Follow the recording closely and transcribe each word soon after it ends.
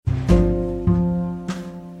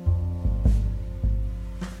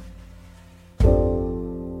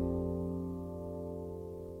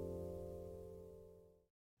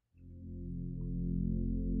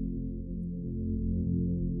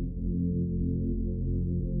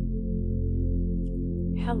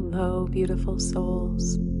Hello, beautiful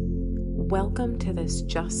souls. Welcome to this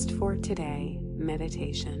Just for Today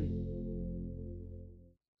meditation.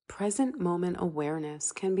 Present moment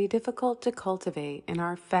awareness can be difficult to cultivate in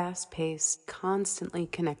our fast-paced, constantly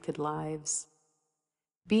connected lives.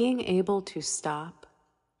 Being able to stop,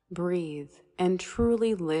 breathe, and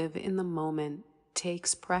truly live in the moment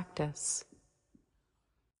takes practice.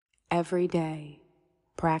 Every day,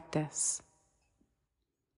 practice.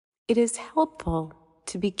 It is helpful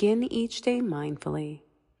to begin each day mindfully,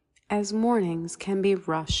 as mornings can be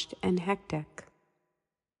rushed and hectic.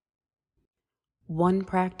 One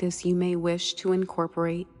practice you may wish to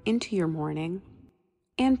incorporate into your morning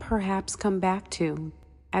and perhaps come back to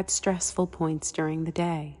at stressful points during the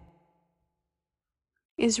day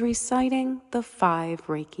is reciting the 5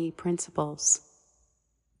 Reiki principles.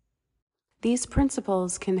 These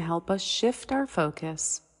principles can help us shift our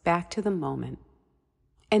focus back to the moment,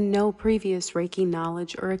 and no previous Reiki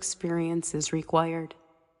knowledge or experience is required.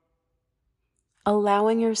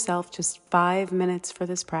 Allowing yourself just 5 minutes for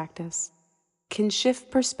this practice can shift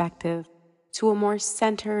perspective to a more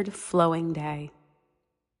centered, flowing day.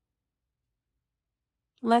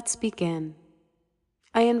 Let's begin.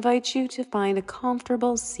 I invite you to find a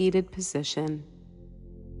comfortable seated position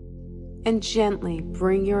and gently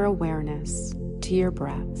bring your awareness to your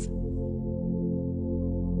breath.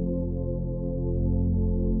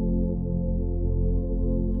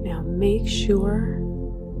 Now make sure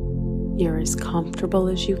you're as comfortable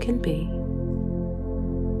as you can be.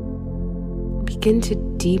 Begin to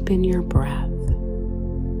deepen your breath.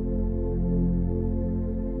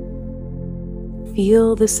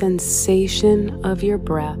 Feel the sensation of your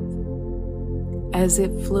breath as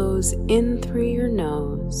it flows in through your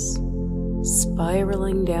nose,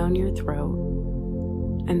 spiraling down your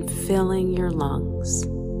throat and filling your lungs.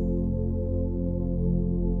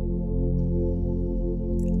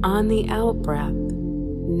 On the out-breath,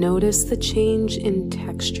 notice the change in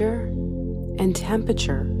texture and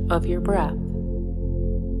temperature of your breath.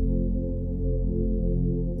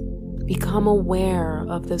 Become aware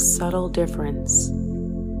of the subtle difference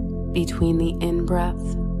between the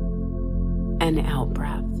in-breath and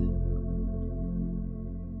out-breath.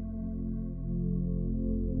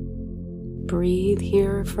 Breathe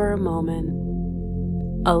here for a moment,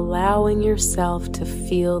 allowing yourself to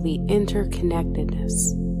feel the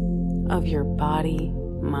interconnectedness of your body,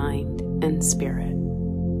 mind, and spirit.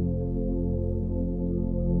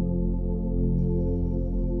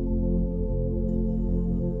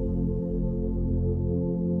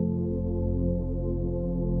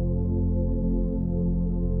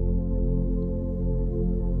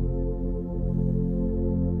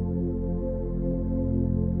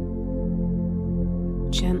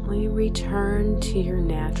 Gently return to your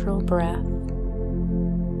natural breath,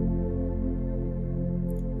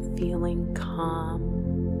 feeling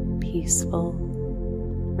calm, peaceful,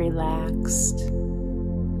 relaxed,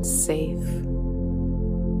 safe.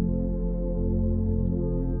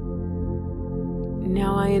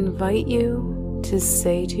 Now I invite you to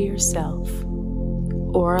say to yourself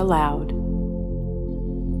or aloud,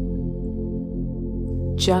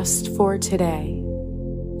 just for today,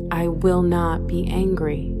 I will not be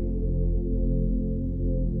angry.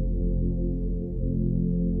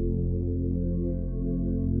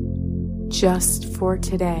 Just for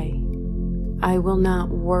today, I will not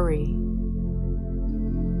worry.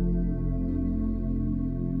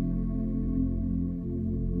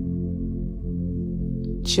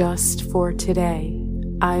 Just for today,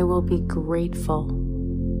 I will be grateful.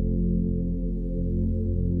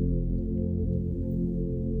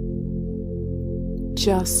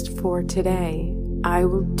 Just for today, I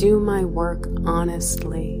will do my work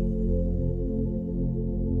honestly.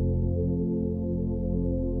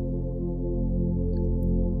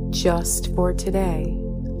 Just for today,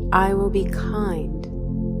 I will be kind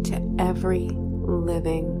to every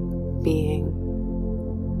living being.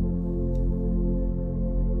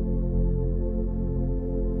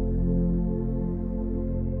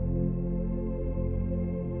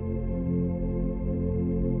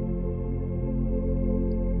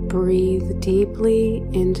 Breathe deeply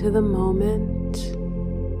into the moment,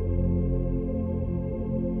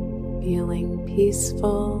 feeling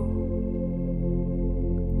peaceful,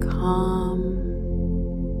 calm,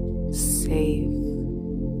 safe.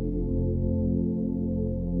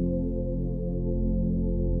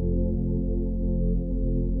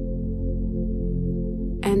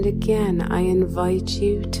 And again, I invite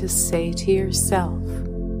you to say to yourself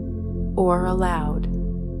or aloud,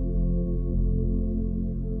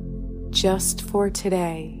 just for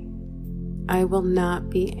today, I will not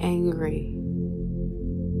be angry.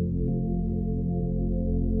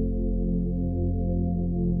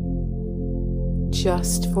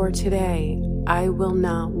 Just for today, I will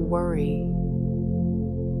not worry.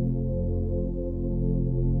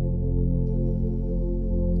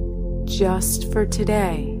 Just for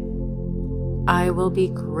today, I will be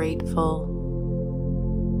grateful.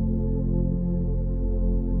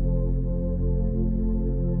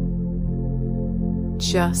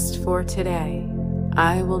 Just for today,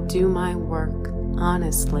 I will do my work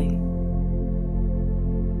honestly.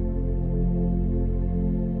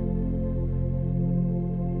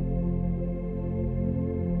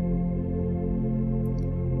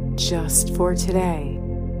 Just for today,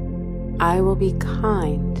 I will be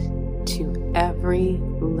kind to every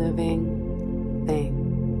living thing.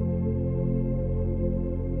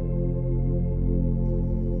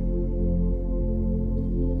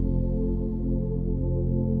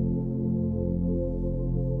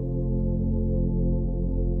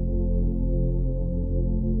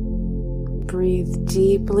 Breathe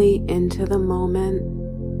deeply into the moment,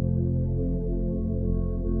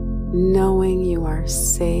 knowing you are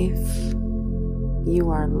safe, you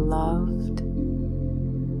are loved,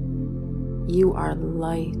 you are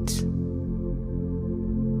light.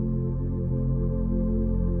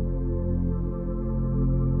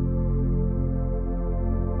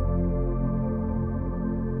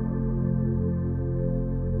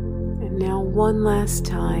 And now one last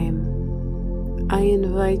time, I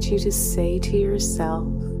invite you to say to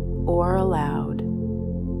yourself or aloud,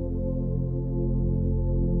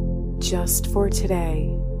 just for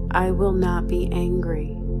today, I will not be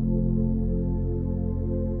angry.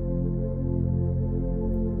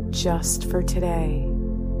 Just for today,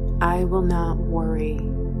 I will not worry.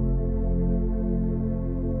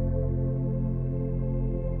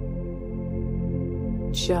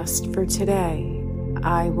 Just for today,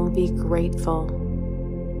 I will be grateful.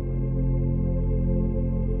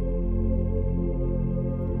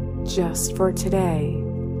 Just for today,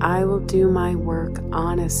 I will do my work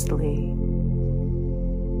honestly.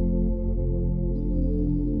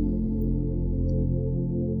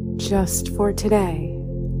 Just for today,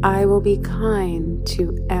 I will be kind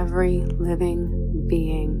to every living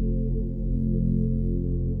being.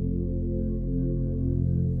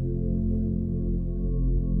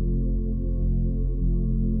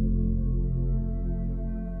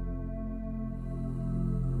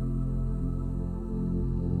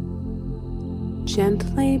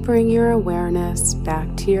 Gently bring your awareness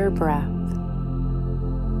back to your breath.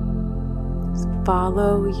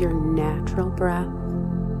 Follow your natural breath,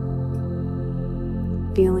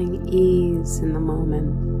 feeling ease in the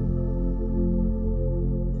moment.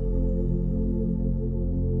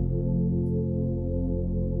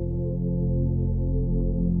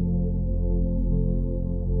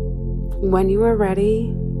 When you are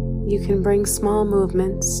ready, you can bring small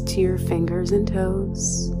movements to your fingers and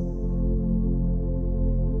toes.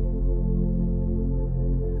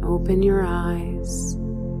 Open your eyes,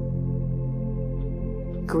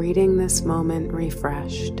 greeting this moment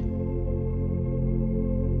refreshed.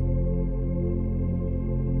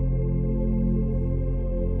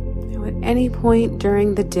 Now, at any point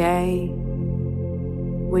during the day,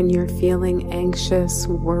 when you're feeling anxious,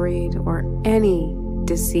 worried, or any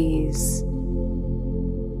disease,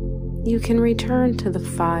 you can return to the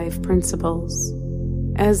 5 principles,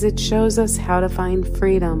 as it shows us how to find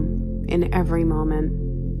freedom in every moment.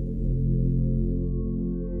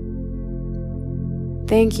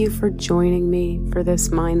 Thank you for joining me for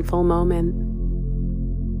this mindful moment.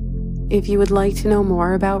 If you would like to know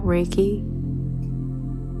more about Reiki,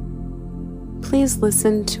 please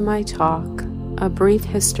listen to my talk, A Brief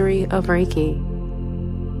History of Reiki,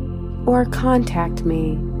 or contact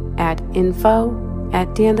me at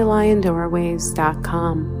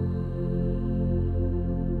info@dandeliondoorways.com.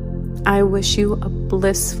 I wish you a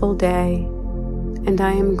blissful day, and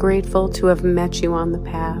I am grateful to have met you on the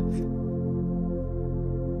path.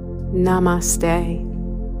 Namaste.